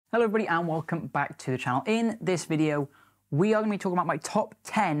Hello everybody and welcome back to the channel. In this video, we are going to be talking about my top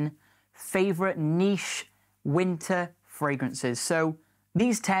 10 favorite niche winter fragrances. So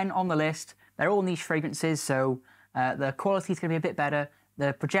these 10 on the list, they're all niche fragrances, so the quality is going to be a bit better.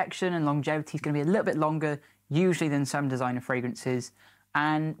 The projection and longevity is going to be a little bit longer, usually than some designer fragrances.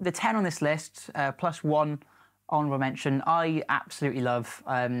 And the 10 on this list, plus one honorable mention, I absolutely love.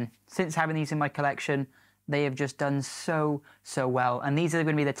 Since having these in my collection, they have just done so well. And these are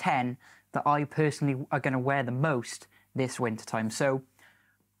going to be the 10 that I personally are going to wear the most this winter time. So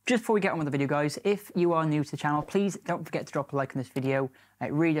just before we get on with the video, guys, if you are new to the channel, please don't forget to drop a like on this video.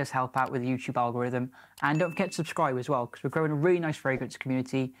 It really does help out with the YouTube algorithm. And don't forget to subscribe as well, because we're growing a really nice fragrance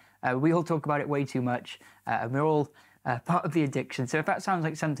community. We all talk about it way too much, and we're all part of the addiction. So if that sounds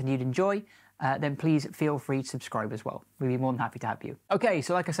like something you'd enjoy, then please feel free to subscribe as well. We'd be more than happy to have you. Okay,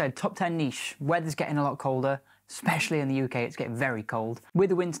 so like I said, top 10 niche. Weather's getting a lot colder, especially in the UK. It's getting very cold. With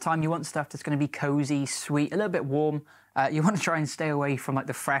the winter time, you want stuff that's going to be cozy, sweet, a little bit warm. You want to try and stay away from like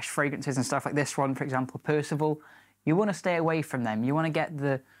the fresh fragrances and stuff like this one, for example, Percival. You want to stay away from them. You want to get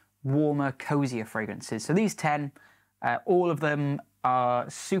the warmer, cozier fragrances. So these 10, all of them are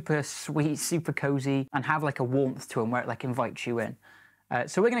super sweet, super cozy, and have like a warmth to them where it like invites you in.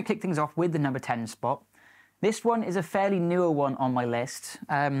 So we're going to kick things off with the number 10 spot. This one is a fairly newer one on my list,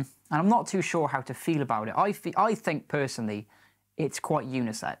 and I'm not too sure how to feel about it. I think personally it's quite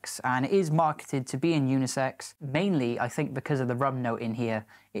unisex, and it is marketed to be in unisex, mainly I think because of the rum note in here.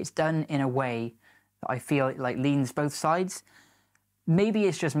 It's done in a way that I feel it like leans both sides. Maybe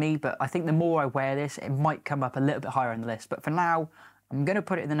it's just me, but I think the more I wear this, it might come up a little bit higher on the list. But for now, I'm going to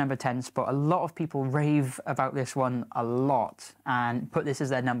put it in the number 10 spot. A lot of people rave about this one a lot and put this as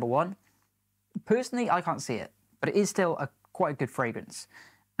their number one. Personally, I can't see it, but it is still quite a good fragrance.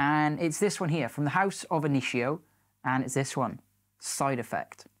 And it's this one here, from the House of Initio, and it's this one, Side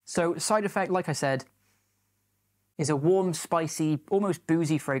Effect. So Side Effect, like I said, is a warm, spicy, almost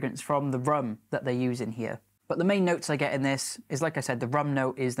boozy fragrance from the rum that they use in here. But the main notes I get in this is, like I said, the rum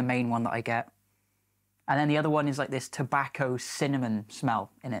note is the main one that I get. And then the other one is like this tobacco cinnamon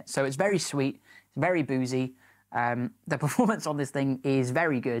smell in it. So it's very sweet, it's very boozy. The performance on this thing is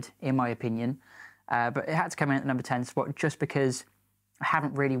very good, in my opinion. But it had to come in at the number 10 spot just because I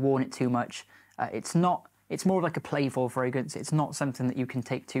haven't really worn it too much. It's more of like a playful fragrance. It's not something that you can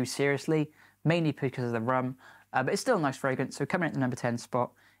take too seriously, mainly because of the rum. But it's still a nice fragrance. So coming in at the number 10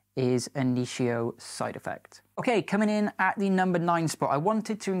 spot is Initio Side Effect. Okay, coming in at the number 9 spot, I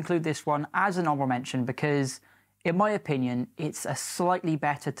wanted to include this one as an honorable mention because, in my opinion, it's a slightly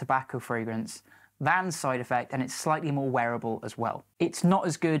better tobacco fragrance than Side Effect, and it's slightly more wearable as well. It's not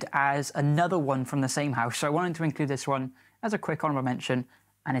as good as another one from the same house, so I wanted to include this one as a quick honorable mention,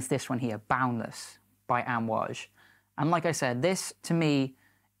 and it's this one here, Boundless by Amouage. And like I said, this to me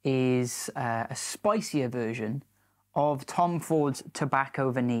is a spicier version of Tom Ford's Tobacco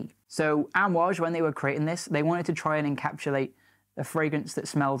Vanille. So Amouage, when they were creating this, they wanted to try and encapsulate a fragrance that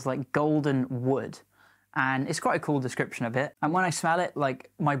smells like golden wood. And it's quite a cool description of it. And when I smell it,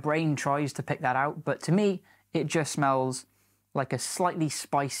 like, my brain tries to pick that out, but to me, it just smells like a slightly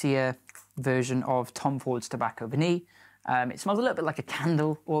spicier version of Tom Ford's Tobacco Vanille. It smells a little bit like a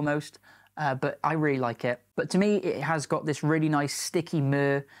candle, almost, but I really like it. But to me, it has got this really nice sticky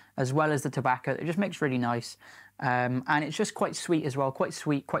myrrh, as well as the tobacco. It just makes really nice. And it's just quite sweet as well, quite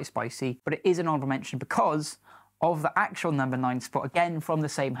sweet, quite spicy. But it is an honorable mention because of the actual number 9 spot, again from the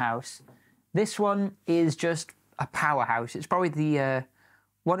same house. This one is just a powerhouse. It's probably the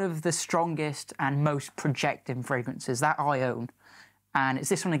one of the strongest and most projecting fragrances that I own. And it's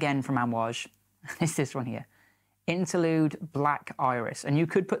this one again from Amouage. It's this one here, Interlude Black Iris. And you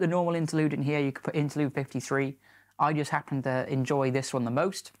could put the normal Interlude in here, you could put Interlude 53. I just happen to enjoy this one the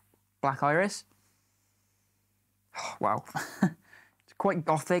most, Black Iris. Oh, wow. It's quite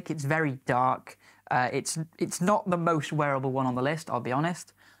gothic, it's very dark. It's not the most wearable one on the list, I'll be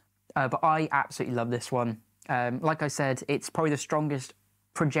honest. But I absolutely love this one. Like I said, it's probably the strongest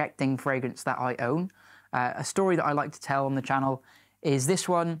projecting fragrance that I own. A story that I like to tell on the channel is this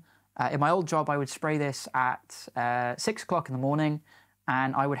one. In my old job, I would spray this at 6 o'clock in the morning,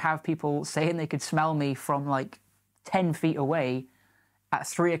 and I would have people saying they could smell me from like 10 feet away at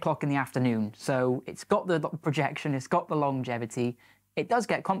 3 o'clock in the afternoon. So it's got the projection, it's got the longevity. It does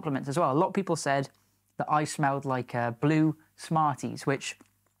get compliments as well. A lot of people said that I smelled like blue Smarties, which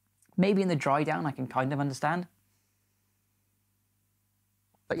maybe in the dry down I can kind of understand.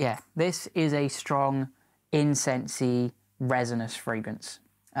 But yeah, this is a strong, incensey, resinous fragrance.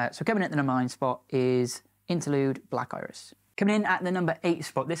 So coming in at the number 9 spot is Interlude Black Iris. Coming in at the number 8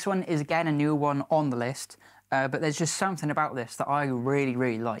 spot, this one is again a new one on the list. but there's just something about this that I really,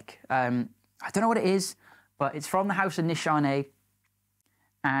 really like. I don't know what it is, but it's from the house of Nishane,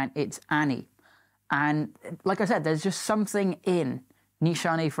 and it's Annie. And like I said, there's just something in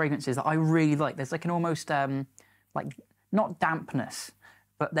Nishane fragrances that I really like. There's like an almost, like, not dampness,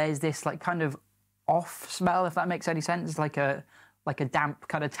 but there's this like kind of off smell, if that makes any sense, like a damp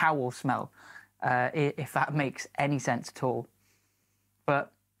kind of towel smell, if that makes any sense at all.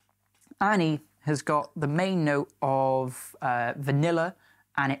 But Annie has got the main note of vanilla,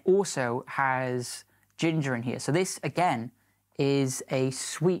 and it also has ginger in here. So this, again, is a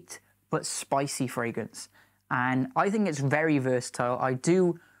sweet but spicy fragrance. And I think it's very versatile. I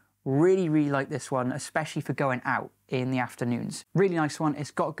do really, really like this one, especially for going out in the afternoons. Really nice one. It's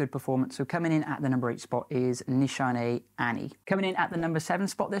got a good performance. So coming in at the number 8 spot is Nishane Annie. Coming in at the number 7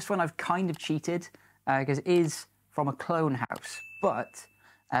 spot, this one I've kind of cheated because it is from a clone house. But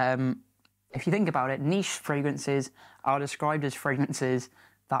if you think about it, niche fragrances are described as fragrances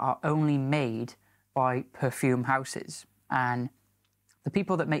that are only made by perfume houses. And the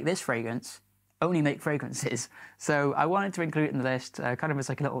people that make this fragrance only make fragrances. So I wanted to include it in the list, kind of as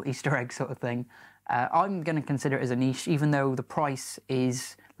like a little Easter egg sort of thing. I'm going to consider it as a niche, even though the price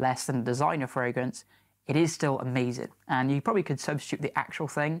is less than a designer fragrance. It is still amazing. And you probably could substitute the actual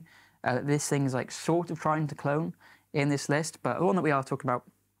thing. This thing's like sort of trying to clone in this list, but the one that we are talking about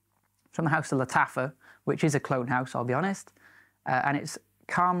is from the house of Lattafa, which is a clone house, I'll be honest. And it's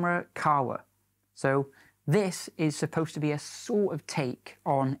Kamra Kawa. So this is supposed to be a sort of take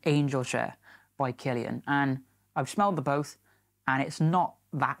on Angel Share by Kilian. And I've smelled the both, and it's not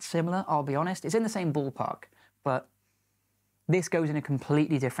that similar, I'll be honest. It's in the same ballpark, but this goes in a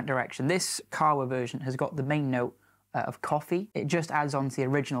completely different direction. This Kawa version has got the main note of coffee. It just adds on to the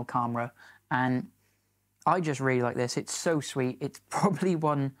original Kamra, and I just really like this. It's so sweet. It's probably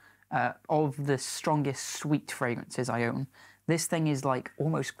one of the strongest sweet fragrances I own. This thing is like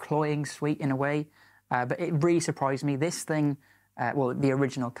almost cloying sweet in a way, but it really surprised me. This thing, well, the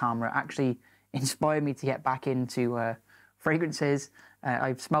original Kamra, actually inspired me to get back into fragrances.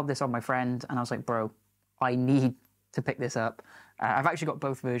 I smelled this on my friend, and I was like, bro, I need to pick this up. I've actually got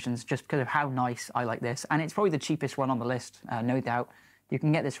both versions just because of how nice I like this, and it's probably the cheapest one on the list, no doubt. You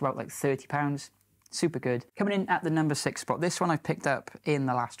can get this for about like £30. Super good. Coming in at the number 6 spot, this one I picked up in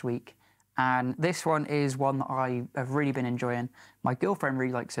the last week, and this one is one that I have really been enjoying. My girlfriend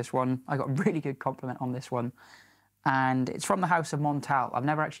really likes this one. I got a really good compliment on this one, and it's from the house of Montal. I've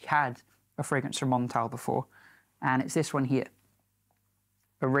never actually had a fragrance from Montal before, and it's this one here,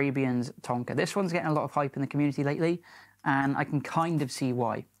 Arabian's Tonka. This one's getting a lot of hype in the community lately, and I can kind of see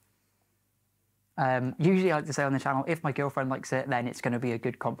why. Usually I like to say on the channel, if my girlfriend likes it, then it's going to be a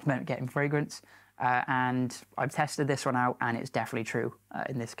good compliment getting fragrance. And I've tested this one out, and it's definitely true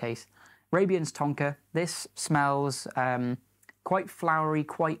in this case. Arabian's Tonka. This smells quite flowery,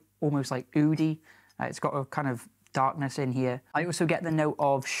 quite almost like oudi. It's got a kind of darkness in here. I also get the note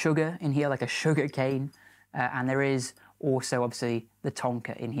of sugar in here, like a sugar cane. And there is also, obviously, the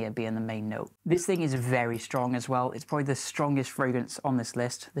Tonka in here being the main note. This thing is very strong as well. It's probably the strongest fragrance on this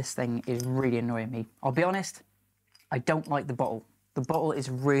list. This thing is really annoying me. I'll be honest, I don't like the bottle. The bottle is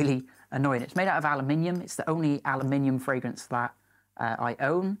really annoying. It's made out of aluminium. It's the only aluminium fragrance that I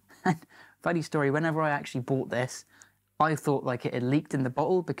own. Funny story, whenever I actually bought this, I thought like it had leaked in the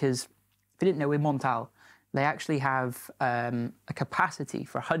bottle, because if you didn't know, with Montal, they actually have a capacity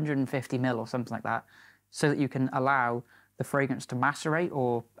for 150 ml or something like that, so that you can allow the fragrance to macerate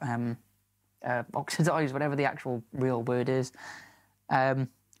or oxidize, whatever the actual real word is. And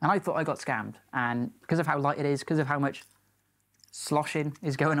I thought I got scammed. And because of how light it is, because of how much sloshing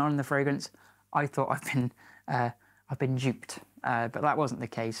is going on in the fragrance, I thought I've been duped. But that wasn't the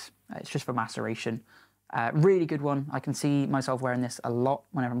case. It's just for maceration. Really good one. I can see myself wearing this a lot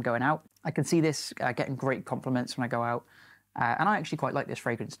whenever I'm going out. I can see this getting great compliments when I go out. And I actually quite like this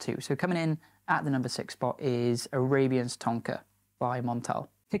fragrance too. So coming in at the number 6 spot is Arabian's Tonka by Montal.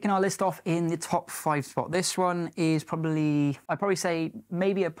 Kicking our list off in the top 5 spot. This one is probably, I'd probably say,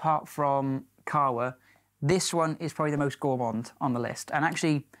 maybe apart from Kawa, this one is probably the most gourmand on the list. And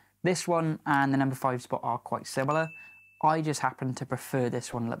actually, this one and the number 5 spot are quite similar. I just happen to prefer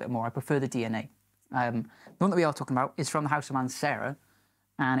this one a little bit more. I prefer the DNA. The one that we are talking about is from the house of Mancera,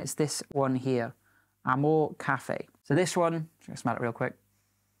 and it's this one here, Amor Cafe. So this one, I'm going to smell it real quick.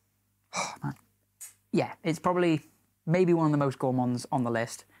 Oh, man. Yeah, it's probably maybe one of the most gourmands on the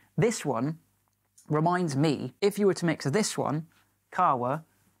list. This one reminds me, if you were to mix this one, Kawa,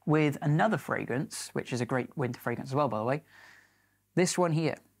 with another fragrance, which is a great winter fragrance as well, by the way, this one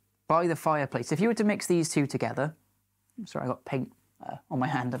here, By the Fireplace. If you were to mix these two together, sorry, I got paint on my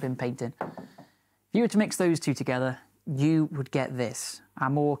hand, I've been painting. If you were to mix those two together, you would get this,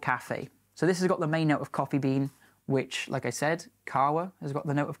 Amor Cafe. So this has got the main note of coffee bean, which, like I said, Kawa has got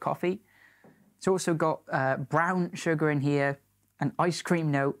the note of coffee. It's also got brown sugar in here, an ice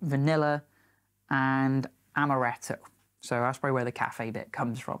cream note, vanilla, and amaretto. So that's probably where the cafe bit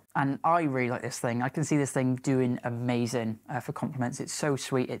comes from. And I really like this thing. I can see this thing doing amazing for compliments. It's so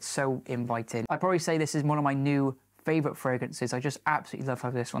sweet, it's so inviting. I'd probably say this is one of my new favorite fragrances. I just absolutely love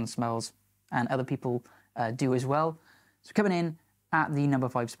how this one smells, and other people do as well. So coming in at the number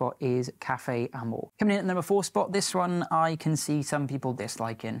 5 spot is Cafe Amor. Coming in at the number 4 spot, this one I can see some people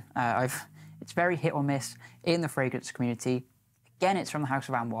disliking. It's very hit or miss in the fragrance community. Again, it's from the House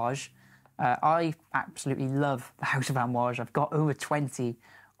of Amouage. I absolutely love the House of Amouage. I've got over 20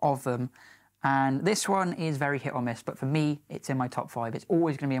 of them. And this one is very hit or miss, but for me, it's in my top 5. It's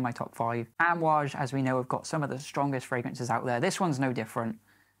always going to be in my top 5. Amouage, as we know, have got some of the strongest fragrances out there. This one's no different,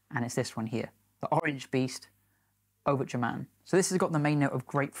 and it's this one here, the Orange Beast Overture Man. So this has got the main note of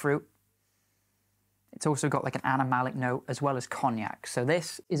grapefruit. It's also got like an animalic note as well as cognac. So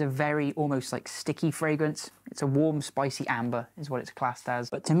this is a very almost like sticky fragrance. It's a warm, spicy amber is what it's classed as.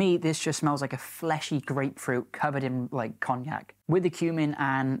 But to me, this just smells like a fleshy grapefruit covered in like cognac. With the cumin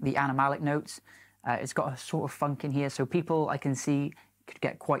and the animalic notes, it's got a sort of funk in here. So people I can see could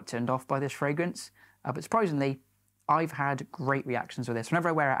get quite turned off by this fragrance. But surprisingly, I've had great reactions with this. Whenever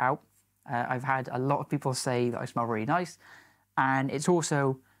I wear it out, I've had a lot of people say that I smell really nice. And it's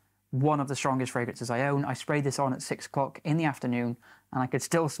also one of the strongest fragrances I own. I sprayed this on at 6 o'clock in the afternoon, and I could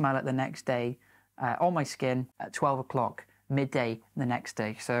still smell it the next day on my skin at 12 o'clock, midday the next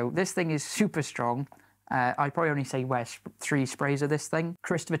day. So this thing is super strong. I'd probably only say wear 3 sprays of this thing.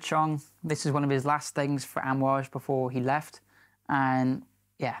 Christopher Chong, this is one of his last things for Amouage before he left. And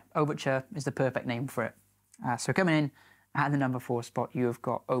yeah, Overture is the perfect name for it. So coming in at the number 4 spot, you have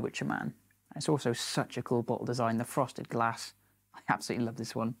got Overture Man. It's also such a cool bottle design, the frosted glass. I absolutely love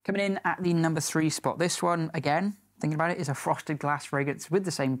this one. Coming in at the number 3 spot, this one, again, thinking about it, is a frosted glass fragrance with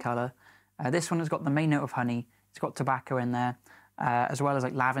the same colour. This one has got the main note of honey. It's got tobacco in there, as well as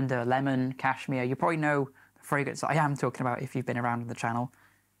like lavender, lemon, cashmere. You probably know the fragrance that I am talking about if you've been around on the channel.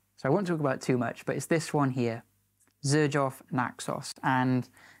 So I won't talk about it too much, but it's this one here, Xerjoff Naxos. And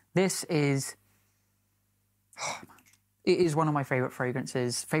this is, it is one of my favourite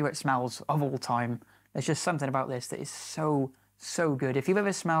fragrances, favourite smells of all time. There's just something about this that is so good. If you've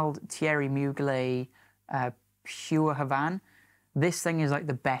ever smelled Thierry Mugler Pure Havane, this thing is like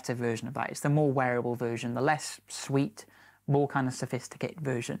the better version of that. It's the more wearable version, the less sweet, more kind of sophisticated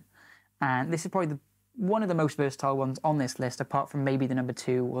version. And this is probably one of the most versatile ones on this list, apart from maybe the number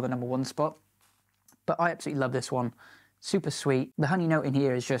 2 or the number 1 spot. But I absolutely love this one. Super sweet. The honey note in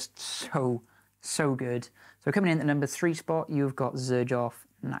here is just so good. So coming in at the number 3 spot, you've got Xerjoff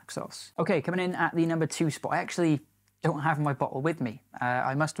Naxos. Okay, coming in at the number 2 spot, I actually don't have my bottle with me.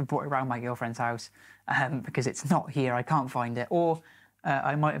 I must have brought it around my girlfriend's house because it's not here. I can't find it. Or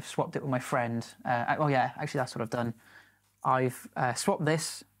I might have swapped it with my friend. Oh yeah, actually that's what I've done. I've swapped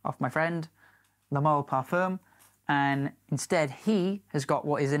this off my friend, Le Male Parfum, and instead he has got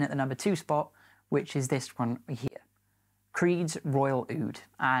what is in at the number 2 spot, which is this one here, Creed's Royal Oud.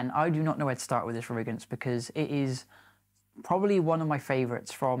 And I do not know where to start with this fragrance because it is probably one of my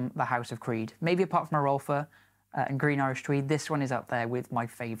favourites from the House of Creed. Maybe apart from Arolfa and Green Irish Tweed, this one is up there with my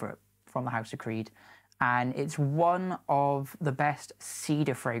favourite from the House of Creed. And it's one of the best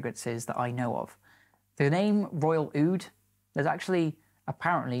cedar fragrances that I know of. The name Royal Oud, there's actually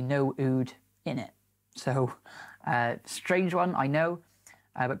apparently no oud in it. So, strange one, I know.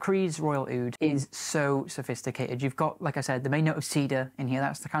 But Creed's Royal Oud is so sophisticated. You've got, like I said, the main note of cedar in here.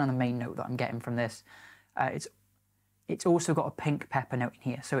 That's the kind of the main note that I'm getting from this. It's also got a pink pepper note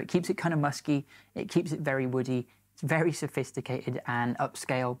in here, so it keeps it kind of musky, it keeps it very woody, it's very sophisticated and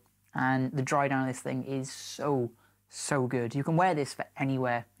upscale, and the dry down of this thing is so good. You can wear this for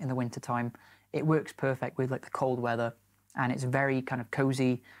anywhere in the winter time. It works perfect with like the cold weather, and it's very kind of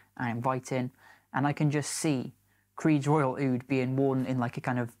cozy and inviting, and I can just see Creed's Royal Oud being worn in like a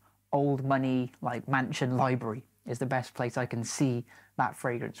kind of old money like mansion library is the best place I can see that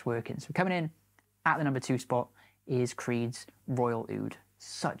fragrance working. So coming in at the number 2 spot is Creed's Royal Oud.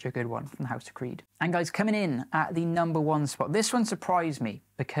 Such a good one from the House of Creed. And guys, coming in at the number 1 spot, this one surprised me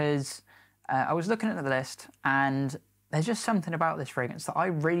because I was looking at the list and there's just something about this fragrance that I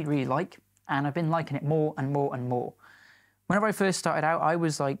really like, and I've been liking it more and more and more. Whenever I first started out, I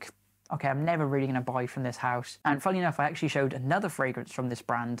was like, okay, I'm never really going to buy from this house. And funny enough, I actually showed another fragrance from this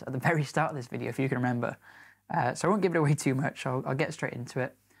brand at the very start of this video, if you can remember. So I won't give it away too much, I'll get straight into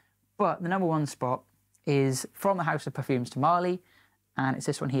it. But the number 1 spot is from the House of Parfums to Marley, and it's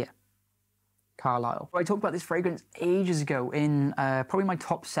this one here, Carlisle. I talked about this fragrance ages ago in probably my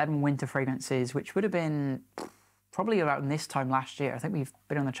top 7 winter fragrances, which would have been probably around this time last year. I think we've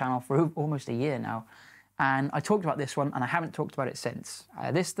been on the channel for almost a year now. And I talked about this one and I haven't talked about it since.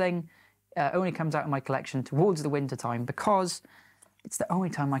 This thing only comes out in my collection towards the winter time because it's the only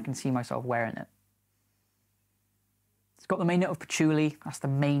time I can see myself wearing it. It's got the main note of patchouli. That's the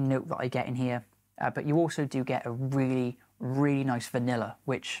main note that I get in here. But you also do get a really, really nice vanilla,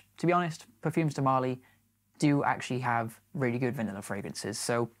 which, to be honest, Perfumes de Marly do actually have really good vanilla fragrances.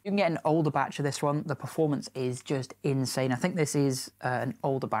 So you can get an older batch of this one. The performance is just insane. I think this is an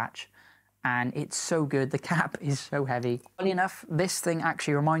older batch and it's so good. The cap is so heavy. Funny enough, this thing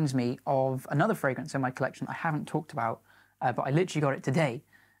actually reminds me of another fragrance in my collection I haven't talked about, but I literally got it today.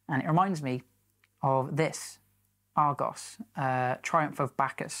 And it reminds me of this Argos, Triumph of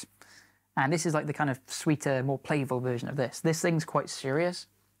Bacchus. And this is like the kind of sweeter, more playful version of this. This thing's quite serious,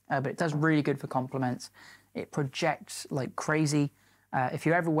 but it does really good for compliments. It projects like crazy. If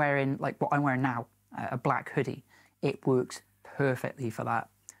you're ever wearing, like what I'm wearing now, a black hoodie, it works perfectly for that.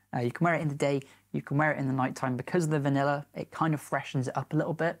 You can wear it in the day, you can wear it in the nighttime. Because of the vanilla, it kind of freshens it up a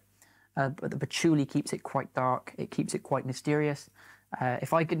little bit. But the patchouli keeps it quite dark. It keeps it quite mysterious.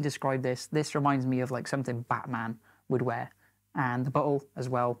 If I can describe this, this reminds me of like something Batman would wear. And the bottle as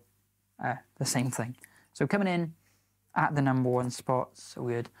well, the same thing. So coming in at the #1 spot, so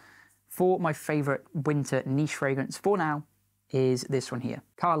weird, for my favourite winter niche fragrance for now is this one here,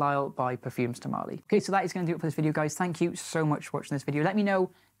 Carlisle by Perfumes de Marly. Okay, so that is going to do it for this video, guys. Thank you so much for watching this video. Let me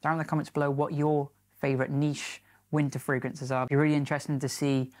know down in the comments below what your favourite niche winter fragrances are. It'd be really interesting to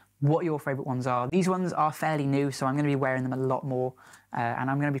see what your favourite ones are. These ones are fairly new, so I'm going to be wearing them a lot more, and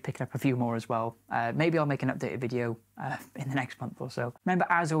I'm going to be picking up a few more as well. Maybe I'll make an updated video in the next month or so. Remember,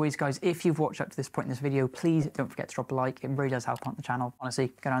 as always, guys, if you've watched up to this point in this video, please don't forget to drop a like. It really does help out the channel. Honestly,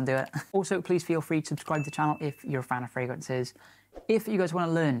 go down and do it. Also, please feel free to subscribe to the channel if you're a fan of fragrances. If you guys want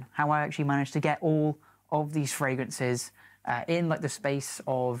to learn how I actually managed to get all of these fragrances in like the space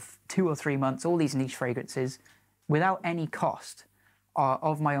of 2 or 3 months, all these niche fragrances, without any cost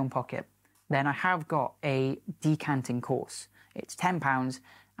of my own pocket, then I have got a decanting course. It's £10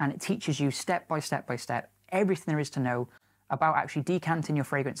 and it teaches you step by step everything there is to know about actually decanting your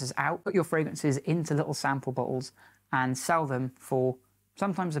fragrances out, put your fragrances into little sample bottles and sell them for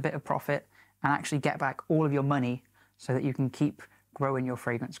sometimes a bit of profit and actually get back all of your money so that you can keep growing your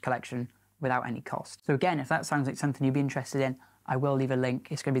fragrance collection without any cost. So again, if that sounds like something you'd be interested in, I will leave a link.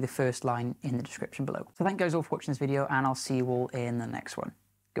 It's going to be the first line in the description below. So thank you guys all for watching this video and I'll see you all in the next one.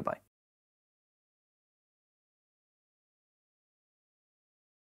 Goodbye.